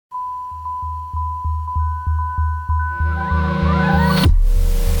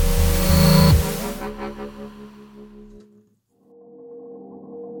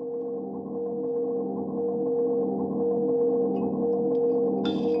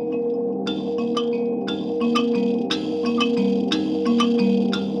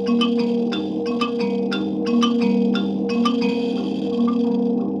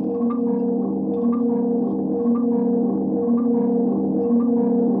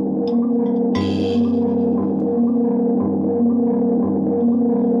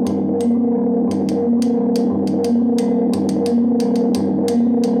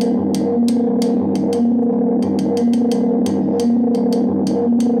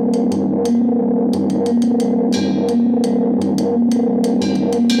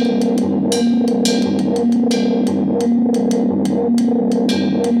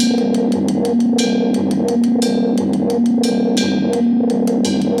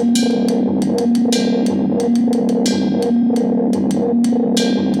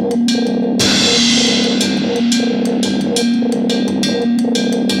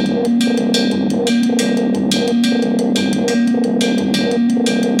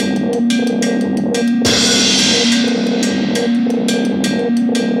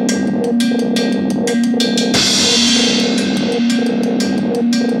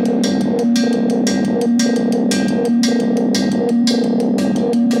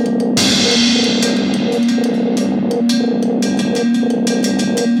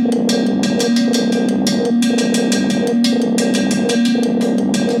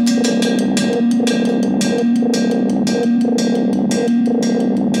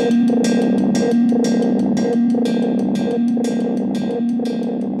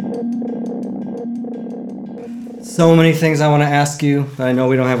So many things I want to ask you. I know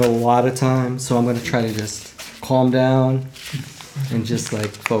we don't have a lot of time, so I'm going to try to just calm down and just like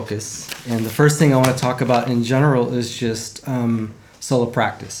focus. And the first thing I want to talk about in general is just solo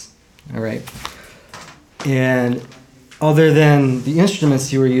practice. All right. And other than the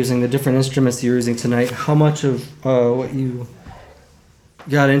instruments you were using, the different instruments you were using tonight, how much of what you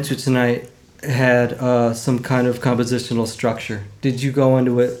got into tonight had some kind of compositional structure? Did you go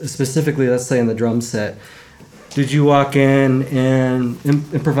into it specifically, let's say in the drum set? Did you walk in and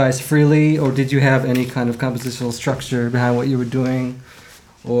improvise freely, or did you have any kind of compositional structure behind what you were doing,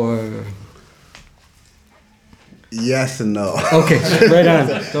 or? Yes and no. Okay, right on.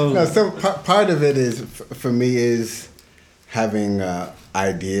 No, so part of it is, for me, is having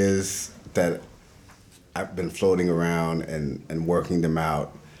ideas that I've been floating around and working them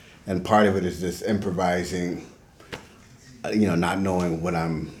out. And part of it is just improvising, not knowing what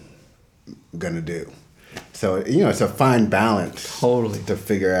I'm going to do. So, it's a fine balance. Totally. To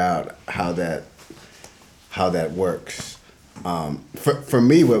figure out how that works. For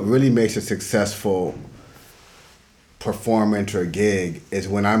me, what really makes a successful performance or gig is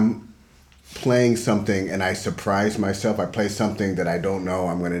when I'm playing something and I surprise myself. I play something that I don't know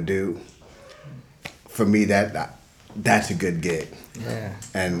I'm going to do. For me, that's a good gig. Yeah.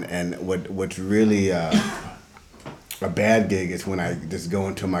 And what's really a bad gig is when I just go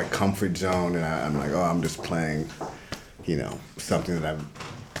into my comfort zone and I'm like, oh, I'm just playing, something that I've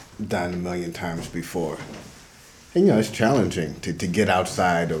done a million times before. And, it's challenging to get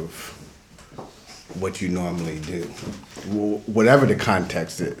outside of what you normally do, whatever the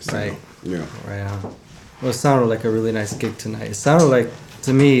context is. Right. Right on. Well, it sounded like a really nice gig tonight. It sounded like,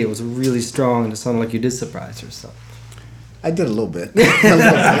 to me, it was really strong, and it sounded like you did surprise yourself. I did a little bit.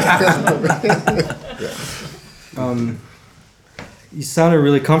 You sounded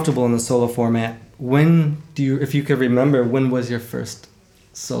really comfortable in the solo format. When if you could remember, when was your first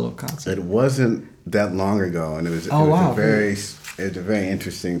solo concert? It wasn't that long ago, and it was a very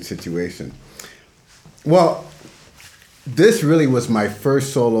interesting situation. Well, this really was my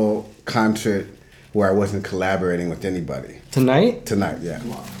first solo concert where I wasn't collaborating with anybody. Tonight? Tonight, yeah.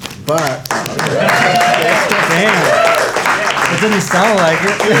 Wow. But damn, it didn't sound like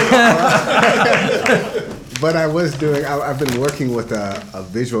it. But I've been working with a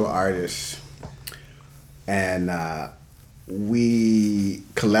visual artist, and we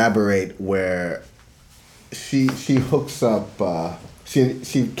collaborate where she hooks up,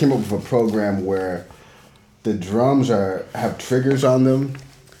 she came up with a program where the drums have triggers on them,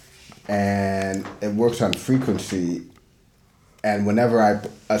 and it works on frequency, and whenever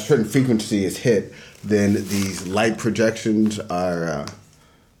a certain frequency is hit, then these light projections are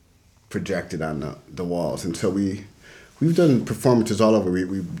projected on the walls. And so we've done performances all over.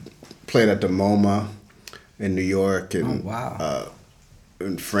 We played at the MoMA in New York, and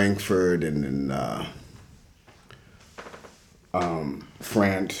in Frankfurt, and in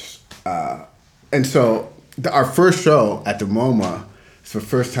France. And so our first show at the MoMA, it's the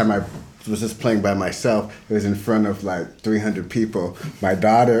first time I was just playing by myself. It was in front of like 300 people. My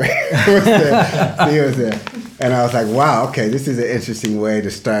daughter was there. She was there. And I was like, wow, okay, this is an interesting way to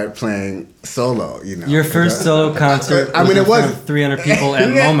start playing solo, Your first solo concert it was 300 people at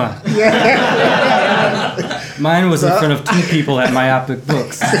MoMA. Yeah. Mine was in front of 2 people at Myopic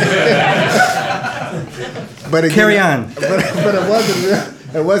Books. But again, Carry on. But it wasn't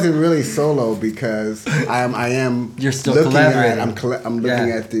it wasn't really solo because I am. You're still looking collaborating. I'm looking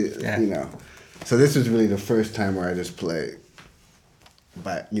Yeah. at the Yeah. you know. So this was really the first time where I just played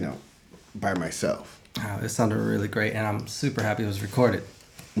by myself. Oh, it sounded really great, and I'm super happy it was recorded.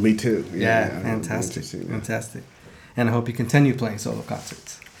 Me too. Yeah, I'm fantastic, interested, yeah. fantastic. And I hope you continue playing solo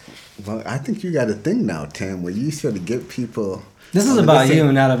concerts. Well, I think you got a thing now, Tim, where you sort of get people. This is I mean, about this you,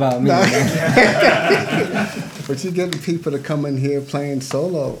 ain't- not about me. But you getting people to come in here playing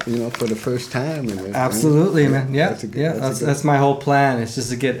solo, for the first time. And Absolutely, man. Yeah, That's a good- yeah. that's a good- That's my whole plan. It's just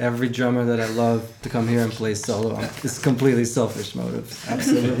to get every drummer that I love to come here and play solo. It's completely selfish motives.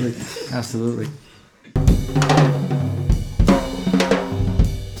 Absolutely, absolutely.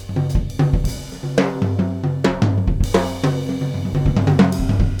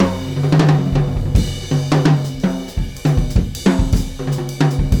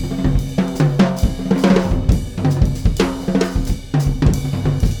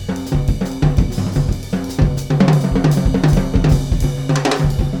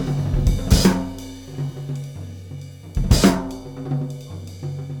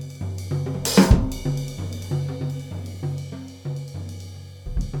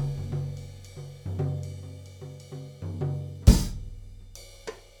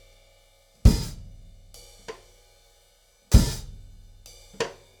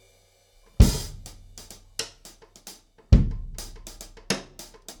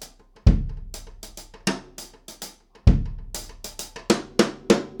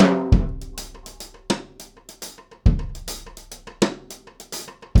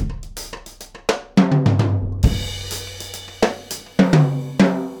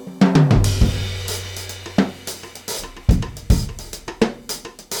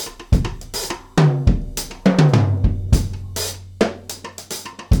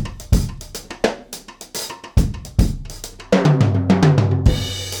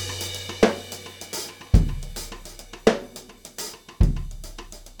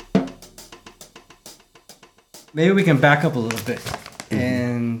 Maybe we can back up a little bit,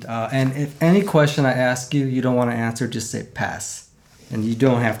 and if any question I ask you, you don't want to answer, just say pass, and you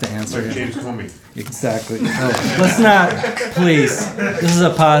don't have to answer it. James Comey. Exactly. No, let's not, please. This is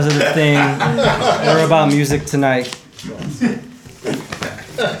a positive thing. We're about music tonight.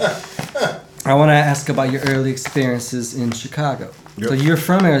 I want to ask about your early experiences in Chicago. So Yep. you're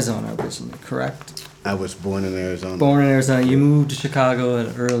from Arizona originally, correct? I was born in Arizona Born in Arizona. You moved to Chicago at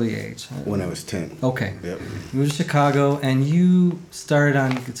an early age. when I was 10. Okay. Yep. You moved to Chicago and you started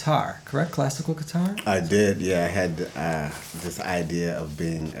on guitar, correct? Classical guitar? I did, yeah. I had this idea of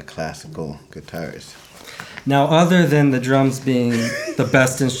being a classical guitarist. Now, other than the drums being the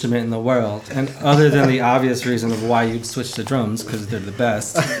best instrument in the world, and other than the obvious reason of why you'd switch to drums, because they're the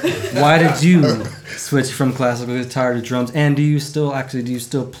best, why did you switch from classical guitar to drums? And do you still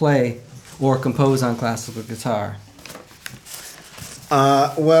play or compose on classical guitar?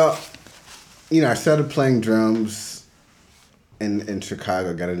 Well, I started playing drums in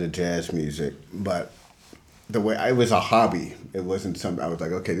Chicago, got into jazz music, but the way it was a hobby. It wasn't something I was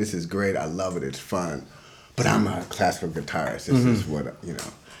like, okay, this is great. I love it. It's fun. But I'm a classical guitarist. This is what,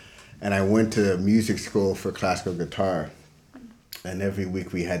 And I went to music school for classical guitar, and every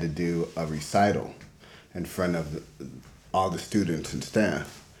week we had to do a recital in front of all the students and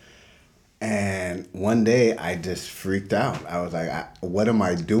staff. And one day I just freaked out. I was like, what am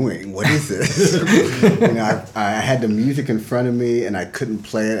I doing? What is this? I had the music in front of me and I couldn't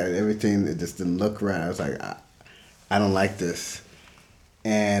play it and everything. It just didn't look right. I was like, I don't like this.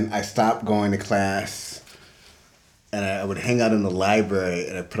 And I stopped going to class and I would hang out in the library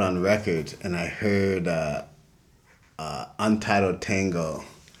and I put on records and I heard Untitled Tango,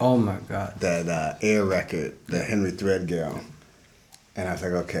 Oh my God. that Air record, the Henry Threadgill. And I was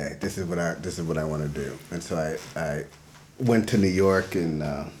like, okay, this is what I want to do. And so I went to New York and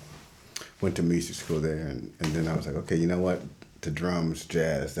went to music school there, and then I was like, okay, you know what? The drums,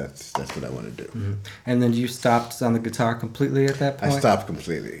 jazz, that's what I want to do. Mm-hmm. And then you stopped on the guitar completely at that I point? stopped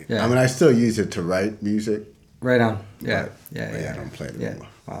completely. Yeah. I mean, I still use it to write music. Right on. Yeah. But- Yeah. but I don't play it anymore.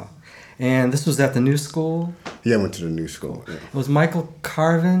 Wow. And this was at the new school? Yeah, I went to the new school. Yeah. Was Michael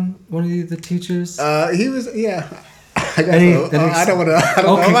Carvin one of the teachers? He was, yeah. I don't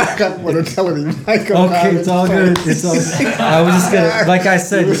want to tell you. Michael Okay, Carvin. it's all good. It's all good. I was just gonna, like I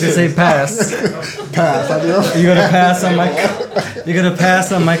said, you could say pass. Pass. I know. You're gonna pass on Michael. You're gonna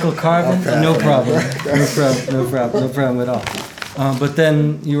pass on Michael Carvin. No problem. No problem at all. But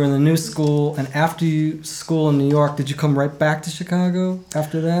then you were in the new school, and after school in New York, did you come right back to Chicago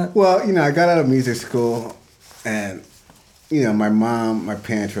after that? Well, I got out of music school, and my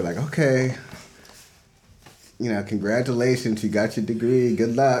parents were like, okay, congratulations, you got your degree,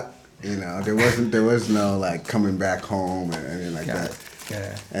 good luck. There was no like coming back home or anything like Got that. it.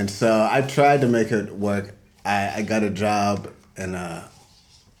 Yeah. And so I tried to make it work. I got a job in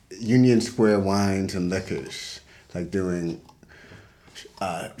Union Square Wines and Liquors, like doing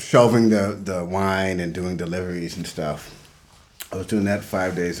shelving the wine and doing deliveries and stuff. I was doing that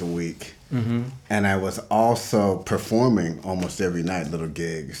 5 days a week. Mm-hmm. And I was also performing almost every night, little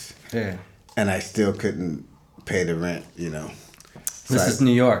gigs. Yeah. And I still couldn't pay the rent, This is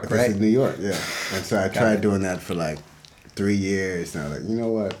New York, right? This is New York, yeah. And so I tried doing that for like 3 years. And I was like, you know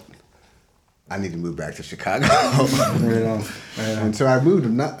what? I need to move back to Chicago. Right on. And so I moved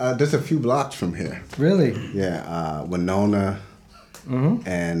just a few blocks from here. Really? Yeah, Winona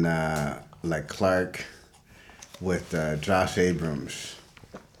and like Clark with Josh Abrams.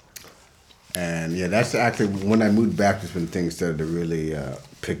 And yeah, that's actually when I moved back. That's when things started to really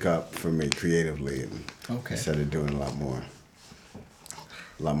pick up for me creatively, and I started doing a lot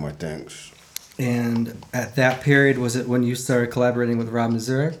more things. And at that period, was it when you started collaborating with Rob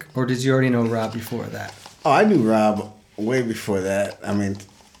Mazurek, or did you already know Rob before that? Oh, I knew Rob way before that. I mean,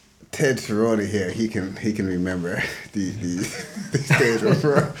 Ted Cerrone here, he can remember these days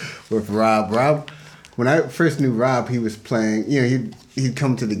with Rob. Rob, when I first knew Rob, he was playing. He'd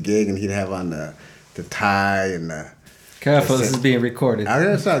come to the gig and he'd have on the tie and the. Careful, this is being recorded.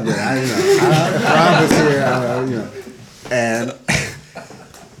 That's not good. Rob was here, and.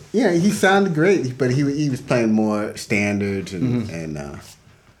 Yeah, he sounded great, but he was playing more standards and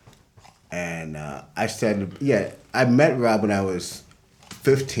I started. Yeah, I met Rob when I was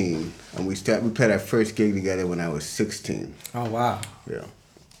 15, and we played our first gig together when I was 16. Oh wow! Yeah.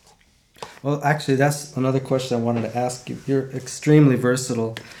 Well, actually, that's another question I wanted to ask you. You're extremely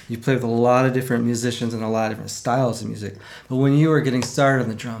versatile. You play with a lot of different musicians and a lot of different styles of music. But when you were getting started on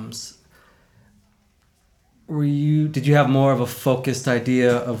the drums, did you have more of a focused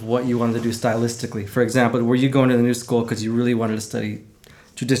idea of what you wanted to do stylistically? For example, were you going to the new school because you really wanted to study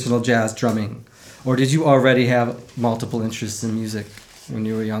traditional jazz drumming? Or did you already have multiple interests in music when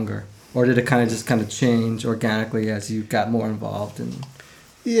you were younger? Or did it kind of change organically as you got more involved?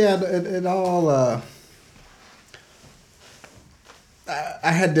 Yeah, it all...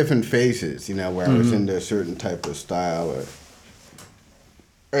 I had different phases, where I was into a certain type of style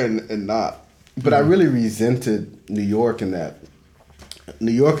and not. But I really resented New York in that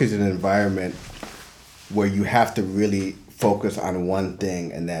New York is an environment where you have to really focus on one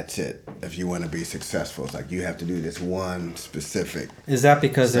thing and that's it. If you want to be successful, it's like you have to do this one specific. Is that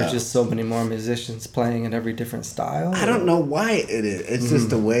because stuff. there's just so many more musicians playing in every different style? I don't know why it is. It's just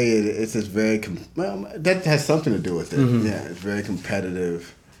the way it's just very. That has something to do with it. Yeah, it's very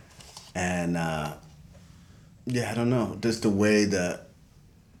competitive, and I don't know. Just the way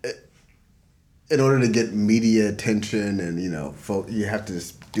in order to get media attention and you have to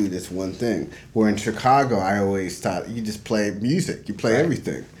just do this one thing. Where in Chicago, I always thought you just play music, you play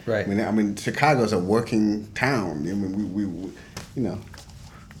everything. Right. I mean, Chicago's a working town. I mean,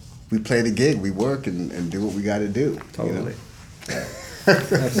 we play the gig, we work and do what we got to do. Totally.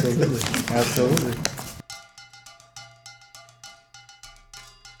 Absolutely.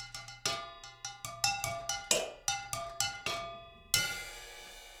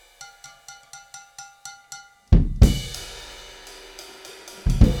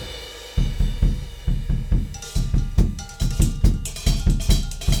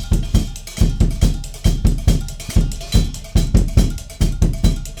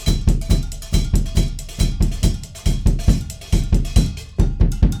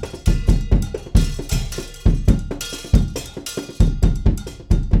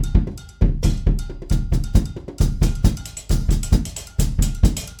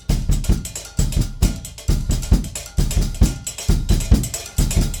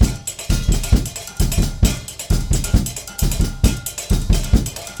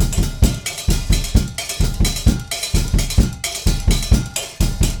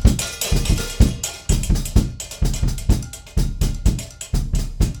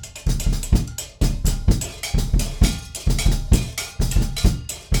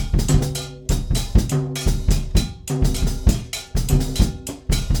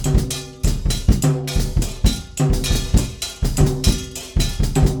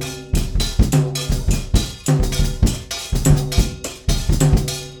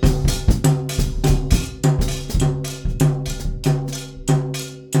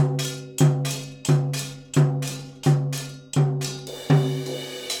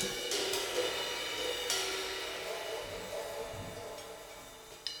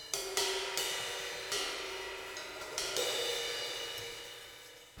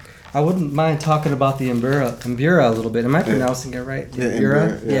 I wouldn't mind talking about the Mbira a little bit. Am I pronouncing it right? The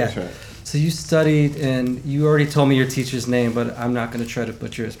Mbira? Yeah, that's right. So you studied, and you already told me your teacher's name, but I'm not going to try to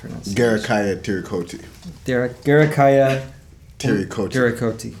butcher his pronunciation. Garakaya Tirikoti. Garakaya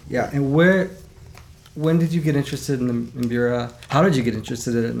Tirikoti. Yeah, and when did you get interested in the Mbira? How did you get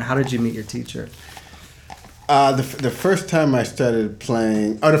interested in it, and how did you meet your teacher? The first time I started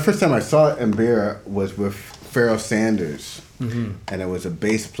playing, the first time I saw Mbira was with Pharoah Sanders, and it was a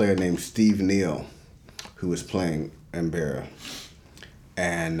bass player named Steve Neal who was playing Mbira,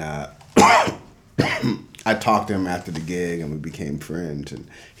 and I talked to him after the gig, and we became friends, and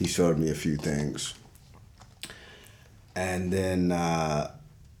he showed me a few things, and then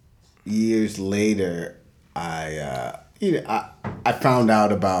years later, I found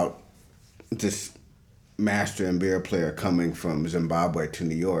out about this master Mbira player coming from Zimbabwe to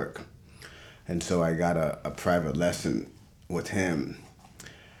New York. And so I got a private lesson with him.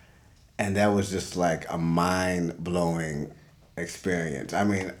 And that was just like a mind-blowing experience. I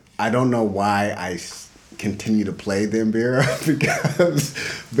mean, I don't know why I continue to play the Mbira because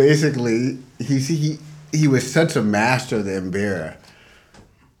basically he was such a master of the Mbira.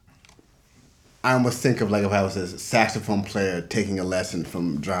 I almost think of like if I was a saxophone player taking a lesson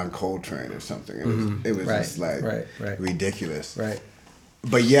from John Coltrane or something. It was just like ridiculous. Right.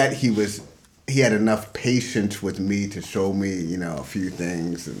 But yet he had enough patience with me to show me, a few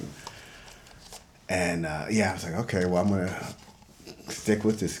things, and I was like, okay, well, I'm gonna stick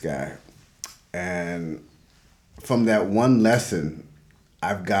with this guy. And from that one lesson,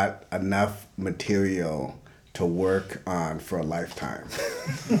 I've got enough material to work on for a lifetime.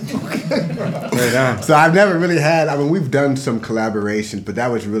 Right on. So I've never really we've done some collaborations, but that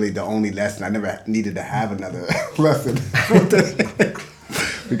was really the only lesson. I never needed to have another lesson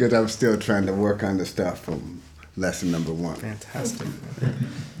because I'm still trying to work on the stuff from lesson number one. Fantastic.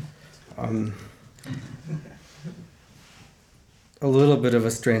 A little bit of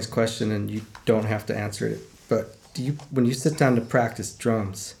a strange question, and you don't have to answer it, but when you sit down to practice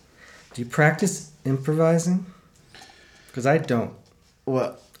drums, do you practice improvising? Because I don't.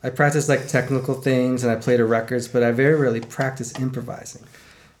 Well, I practice like technical things and I play to records, but I very rarely practice improvising.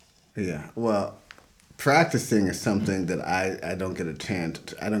 Yeah, well, practicing is something that I don't get a chance.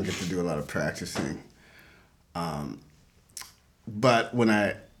 I don't get to do a lot of practicing. But when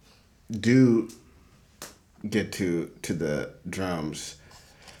I do get to the drums,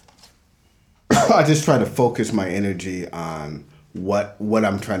 I just try to focus my energy on what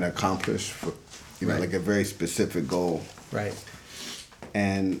I'm trying to accomplish for, like a very specific goal. Right.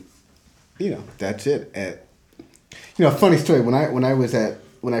 And that's it. Funny story.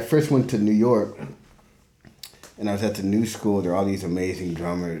 When I first went to New York, and I was at the new school, there are all these amazing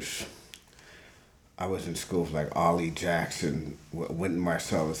drummers. I was in school with like Ollie Jackson, Wynton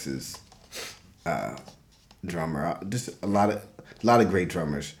Marsalis's drummer. Just a lot of great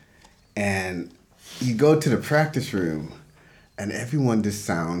drummers. And you go to the practice room, and everyone just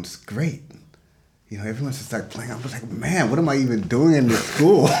sounds great. Everyone's just like playing. I was like, man, what am I even doing in this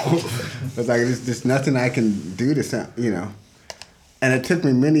school? It's like, there's nothing I can do to sound, And it took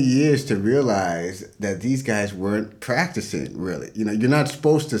me many years to realize that these guys weren't practicing, really. You're not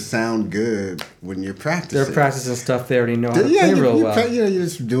supposed to sound good when you're practicing. They're practicing stuff they already know how to play real well. You're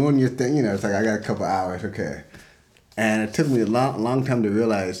just doing your thing. It's like, I got a couple hours, okay. And it took me a long time to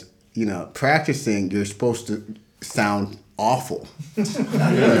realize, practicing, you're supposed to sound awful.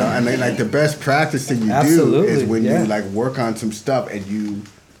 And like the best practicing you do is when you like work on some stuff and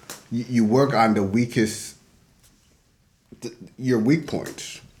you work on the weakest, your weak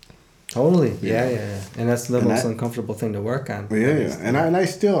points. Totally. Yeah. And that's the most uncomfortable thing to work on. Yeah. And I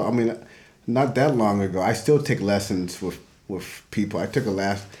still, not that long ago, I still take lessons with people. I took a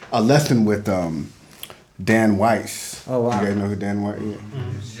lesson with Dan Weiss. Oh, wow. You guys know who Dan Weiss is? He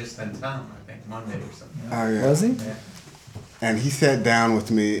was just in town, I think, Monday or something. Oh, yeah. Was he? Yeah. And he sat down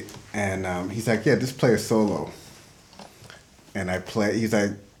with me, and he's like, yeah, just play a solo. And he's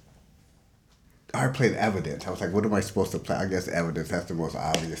like, I played Evidence. I was like, what am I supposed to play? I guess Evidence, that's the most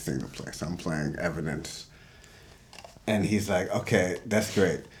obvious thing to play. So I'm playing Evidence. And he's like, okay, that's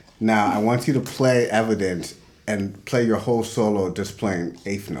great. Now I want you to play Evidence and play your whole solo just playing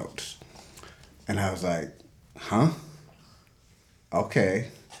eighth notes. And I was like, huh? Okay.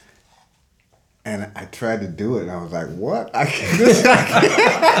 And I tried to do it, and I was like, what? I can't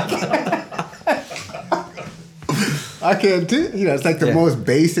do it. It's like the most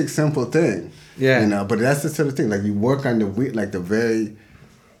basic, simple thing. Yeah. But that's the sort of thing. Like, you work on the very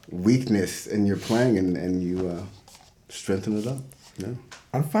weakness in your playing, and you strengthen it up. Yeah.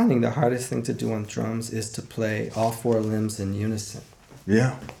 I'm finding the hardest thing to do on drums is to play all four limbs in unison.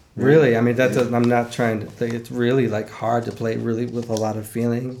 Yeah. Really, I mean that doesn't. I'm not trying to. It's really like hard to play really with a lot of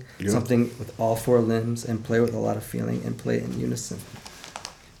feeling. Yeah. Something with all four limbs and play with a lot of feeling and play in unison.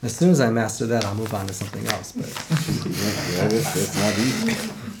 As soon as I master that, I'll move on to something else. But It's not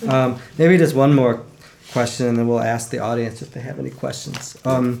easy. maybe just one more question, and then we'll ask the audience if they have any questions.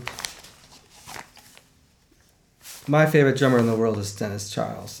 My favorite drummer in the world is Dennis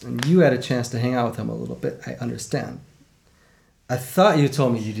Charles, and you had a chance to hang out with him a little bit. I understand. I thought you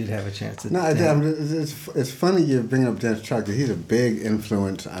told me you did have a chance to. No, it's funny you're bringing up Dennis Charles because he's a big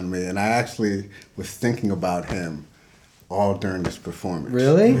influence on me, and I actually was thinking about him all during this performance.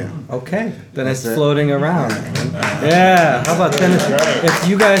 Really? Yeah. Okay. Then it's That's it. floating around. Yeah. How about Dennis? If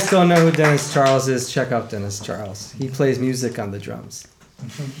you guys don't know who Dennis Charles is, check out Dennis Charles. He plays music on the drums.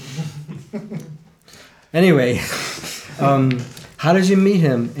 Anyway, how did you meet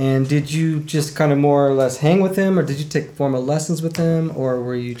him? And did you just kind of more or less hang with him, or did you take formal lessons with him, or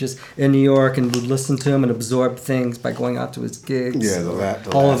were you just in New York and would listen to him and absorb things by going out to his gigs? Yeah, all last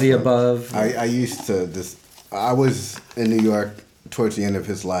of the one. above. I used to I was in New York towards the end of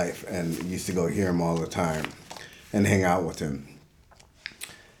his life and used to go hear him all the time and hang out with him.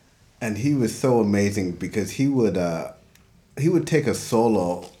 And he was so amazing because he would take a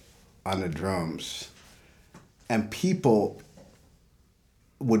solo on the drums, and people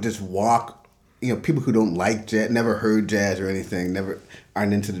would just walk. People who don't like jazz, never heard jazz or anything, never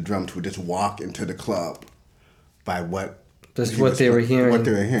aren't into the drums, would just walk into the club by what they were hearing. What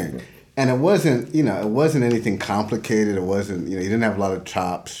they were hearing. And it wasn't anything complicated. It wasn't, he didn't have a lot of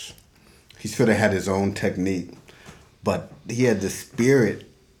chops. He sort of had his own technique, but he had this spirit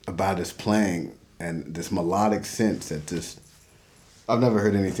about his playing and this melodic sense that I've never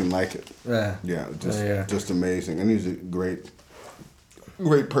heard anything like it. Yeah. Yeah, Yeah. just amazing. And he's a great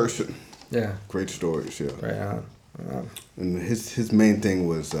person. Yeah. Great stories, yeah. Right on. And his main thing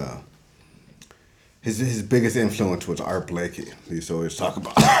was his biggest influence was Art Blakey. He used to always talk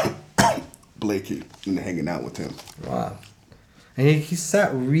about Blakey and hanging out with him. Wow. And he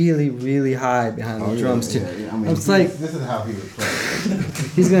sat really, really high behind the drums too. Yeah. I mean, It's like this is how he would play.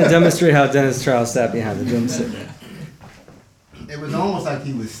 he's gonna demonstrate how Dennis Charles sat behind the drum set. It was almost like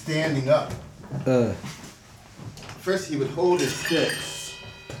he was standing up. First, he would hold his sticks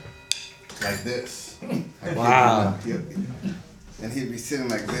like this. Like Wow. And he'd be sitting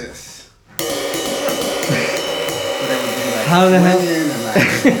like this. How the hell?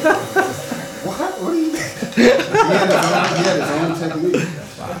 What? What are you? He had his own technique.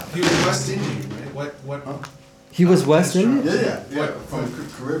 He was West Indian, right? What? He was West Indian? Yeah. From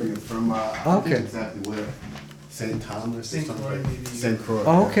Caribbean, from I Okay. think exactly where. St. Thomas. St. or Croix, something. maybe. St. Croix.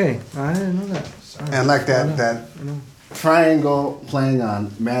 Oh, yeah. okay. I didn't know that. And like that triangle playing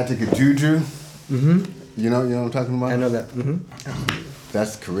on Magic and Juju. Mm-hmm. You know what I'm talking about? I know that. Mm-hmm.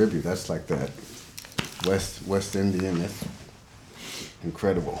 That's Caribbean. That's like that West Indian. That's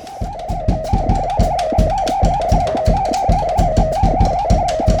incredible.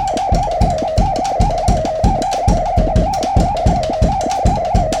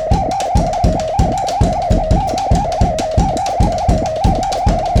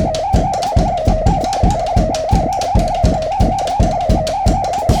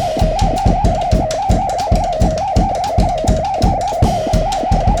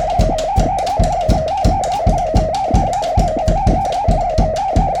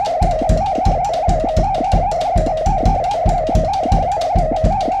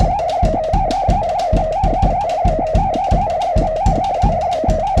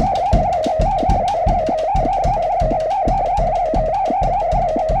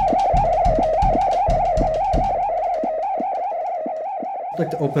 I'd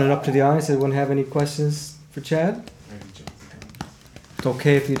like to open it up to the audience. Anyone have any questions for Chad? It's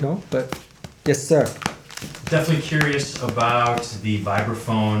okay if you don't, but yes, sir. Definitely curious about the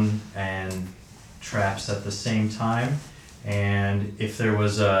vibraphone and traps at the same time, and if there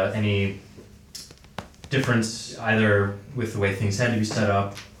was any difference either with the way things had to be set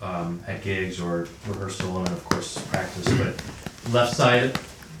up at gigs or rehearsal and of course practice, but left side,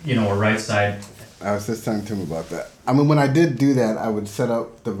 or right side. I was just telling Tim about that. I mean, when I did do that, I would set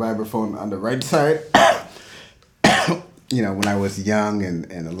up the vibraphone on the right side. When I was young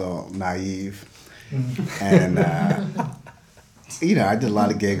and a little naive. And, I did a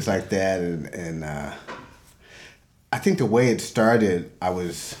lot of gigs like that. And I think the way it started, I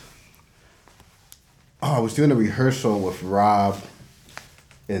was doing a rehearsal with Rob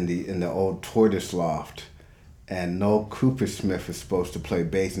in the old Tortoise Loft. And Noel Coopersmith was supposed to play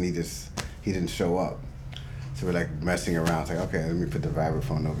bass, and he didn't show up. So we're like messing around. It's like, okay, let me put the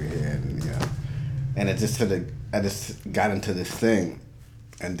vibraphone over here, and it just I just got into this thing,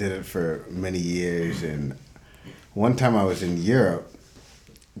 and did it for many years. And one time I was in Europe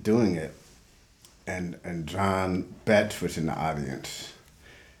doing it, and John Betts was in the audience.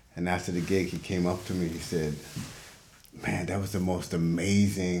 And after the gig, he came up to me. He said, "Man, that was the most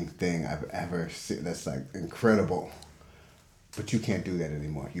amazing thing I've ever seen. That's like incredible. But you can't do that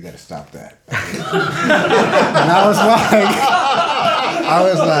anymore. You got to stop that." And I was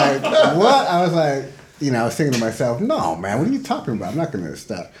like, what? I was like, I was thinking to myself, no, man, what are you talking about? I'm not going to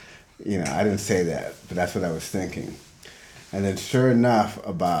stop. I didn't say that, but that's what I was thinking. And then sure enough,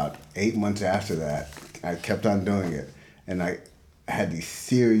 about 8 months after that, I kept on doing it. And I had these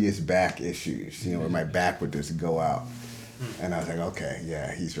serious back issues, where my back would just go out. And I was like, okay,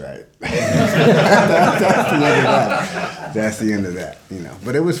 yeah, he's right. That's the end of that.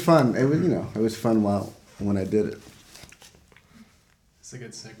 But it was fun. It was fun when I did it. It's a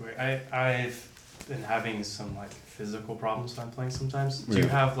good segue. I've been having some like physical problems when I'm playing sometimes. Do you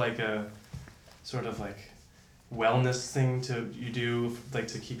have like a sort of like wellness thing you do like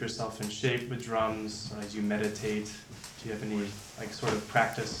to keep yourself in shape with drums, or as you meditate? Do you have any like sort of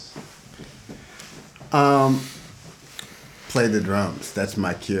practice? Play the drums. That's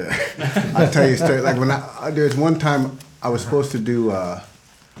my cure. I'll tell you straight. Like there's one time I was supposed to do. I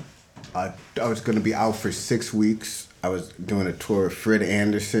was going to be out for 6 weeks. I was doing a tour with Fred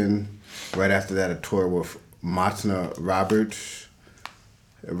Anderson. Right after that, a tour with Matsna Roberts.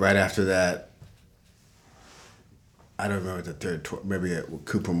 Right after that, I don't remember the third tour. Maybe with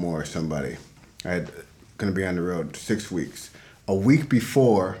Cooper Moore or somebody. I had going to be on the road 6 weeks. A week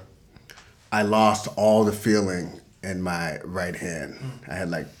before, I lost all the feeling in my right hand. I had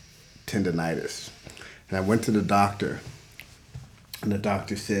like tendonitis. And I went to the doctor, and the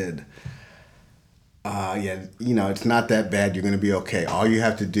doctor said, it's not that bad. You're going to be okay. All you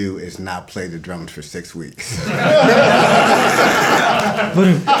have to do is not play the drums for 6 weeks. And I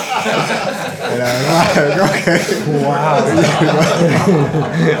was like, okay. Wow.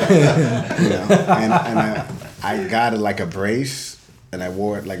 And I got like a brace, and I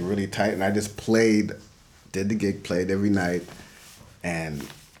wore it like really tight, and I just did the gig, played every night, and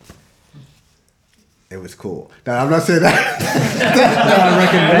it was cool. Now, I'm not saying that.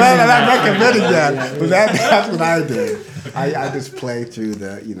 I'm not recommending that, but that's what I did. I just play through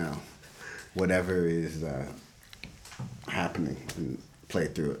the, whatever is happening and play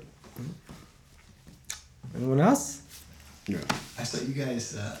through it. Anyone else? Yeah. I saw you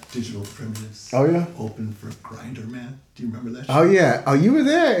guys, Digital Primitives. Oh, yeah? Open for Grinder Man. Do you remember that show? Oh, yeah. Oh, you were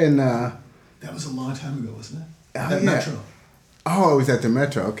there in... That was a long time ago, wasn't it? At yeah. Metro. Oh, it was at the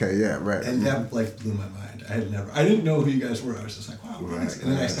Metro. Okay, yeah, right. And that like blew my mind. I didn't know who you guys were. I was just like, wow, what is it?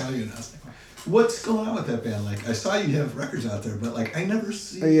 And then I saw you and I was like, wow. What's going on with that band? Like, I saw you have records out there, but like, I never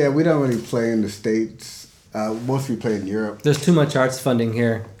see. Yeah, we don't really play in the States. Mostly play in Europe. There's too much arts funding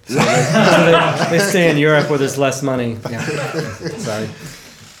here. So they stay in Europe where there's less money. Yeah. Sorry.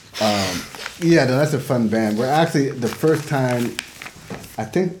 Yeah, no, that's a fun band. We're actually, the first time, I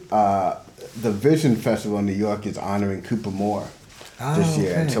think the Vision Festival in New York is honoring Cooper Moore this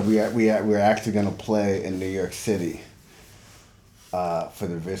year. Okay. And so we're actually going to play in New York City for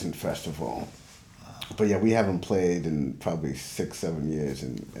the Vision Festival. But yeah, we haven't played in probably 6-7 years.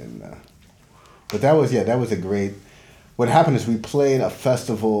 But that was a great, what happened is we played a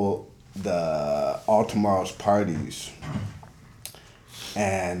festival, the All Tomorrow's Parties.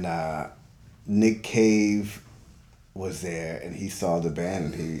 And Nick Cave was there, and he saw the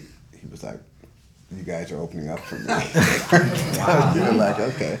band, and he was like, "You guys are opening up for me." Wow. You were like,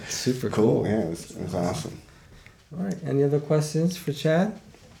 okay, Super cool. Yeah, it was awesome. All right. Any other questions for Chad?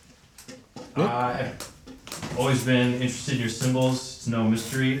 I've always been interested in your cymbals. It's no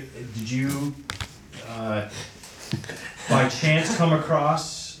mystery. Did you, by chance, come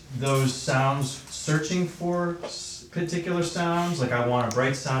across those sounds searching for particular sounds? Like, I want a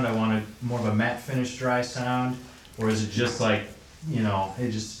bright sound, I want more of a matte finish dry sound? Or is it just like,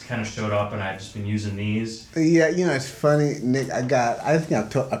 it just kind of showed up and I've just been using these? Yeah, it's funny, Nick. I think I've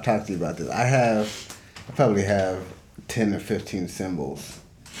talked to you about this. I probably have 10 or 15 cymbals.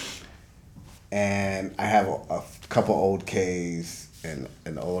 And I have a couple old Ks and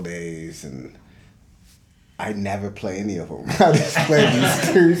old As, and I never play any of them. I just play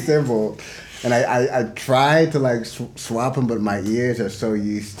these two cymbals. And I tried to like swap them, but my ears are so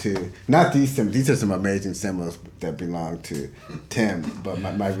used to, not these cymbals, these are some amazing cymbals that belong to Tim, but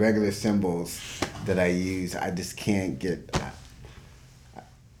my regular cymbals that I use, I just can't get,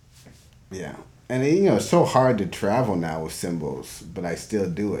 yeah. And it's so hard to travel now with cymbals, but I still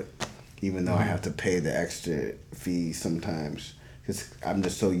do it, even though I have to pay the extra fee sometimes, because I'm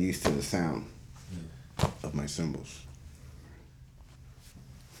just so used to the sound of my cymbals.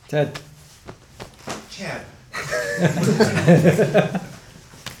 Ted. Chad.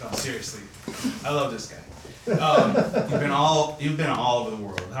 No, seriously. I love this guy. You've been all over the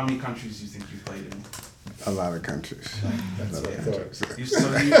world. How many countries do you think you've played in? A lot of countries. You've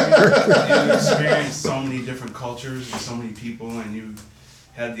experienced so many different cultures and so many people, and you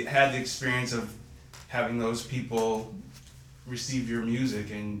had the experience of having those people receive your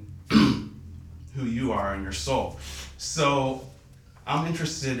music and who you are and your soul. So I'm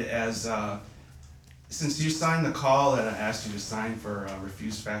interested as since you signed the call that I asked you to sign for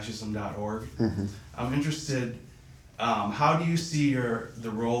refusefascism.org, I'm interested. How do you see the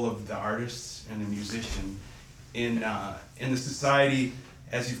role of the artist and the musician in the society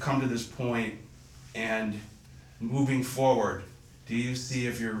as you've come to this point and moving forward? Do you see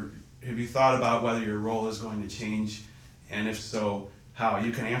have you thought about whether your role is going to change, and if so, how?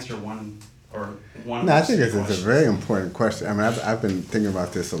 You can answer one. No, I think it's a very important question. I mean, I've been thinking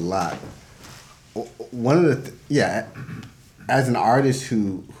about this a lot. One of as an artist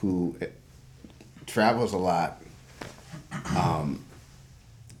who travels a lot,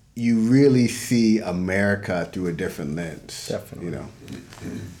 you really see America through a different lens. Definitely. You know,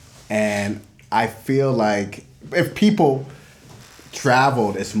 and I feel like if people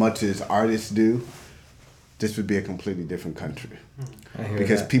traveled as much as artists do, this would be a completely different country. I hear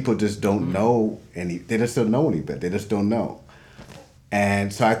Because that. people just don't know they just don't know any better. They just don't know.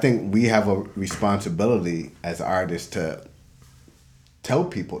 And so I think we have a responsibility as artists to tell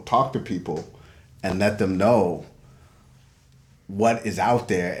people, talk to people, and let them know what is out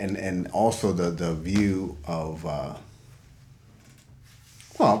there, and also the view of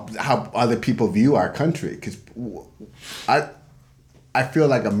how other people view our country. Because I feel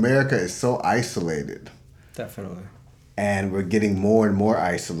like America is so isolated. Definitely. And we're getting more and more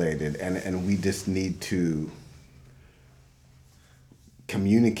isolated, and we just need to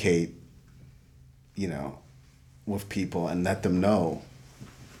communicate, with people and let them know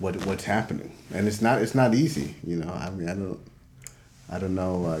what's happening. And it's not easy, I mean, I don't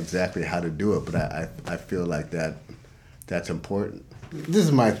know exactly how to do it, but I feel like that's important. This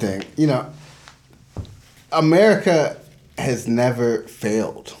is my thing, America has never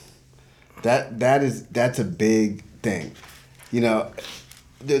failed. That's a big thing.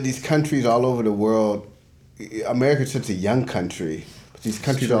 These countries all over the world, America's such a young country, but these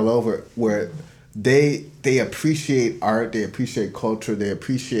countries all over where they appreciate art, they appreciate culture, they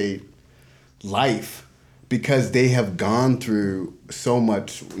appreciate life because they have gone through so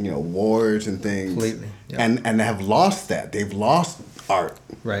much, wars and things. Completely. Yeah. And have lost that. They've lost art.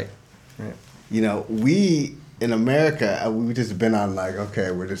 Right. We in America, we've just been on like, okay,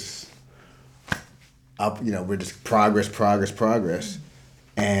 we're just up, we're just progress.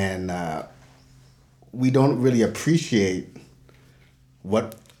 And we don't really appreciate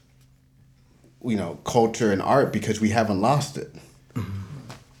what, culture and art because we haven't lost it,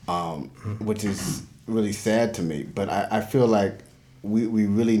 which is really sad to me. But I feel like we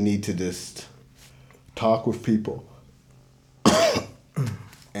really need to just talk with people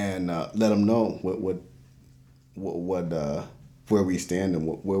and let them know what where we stand and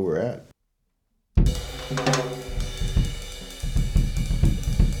where we're at.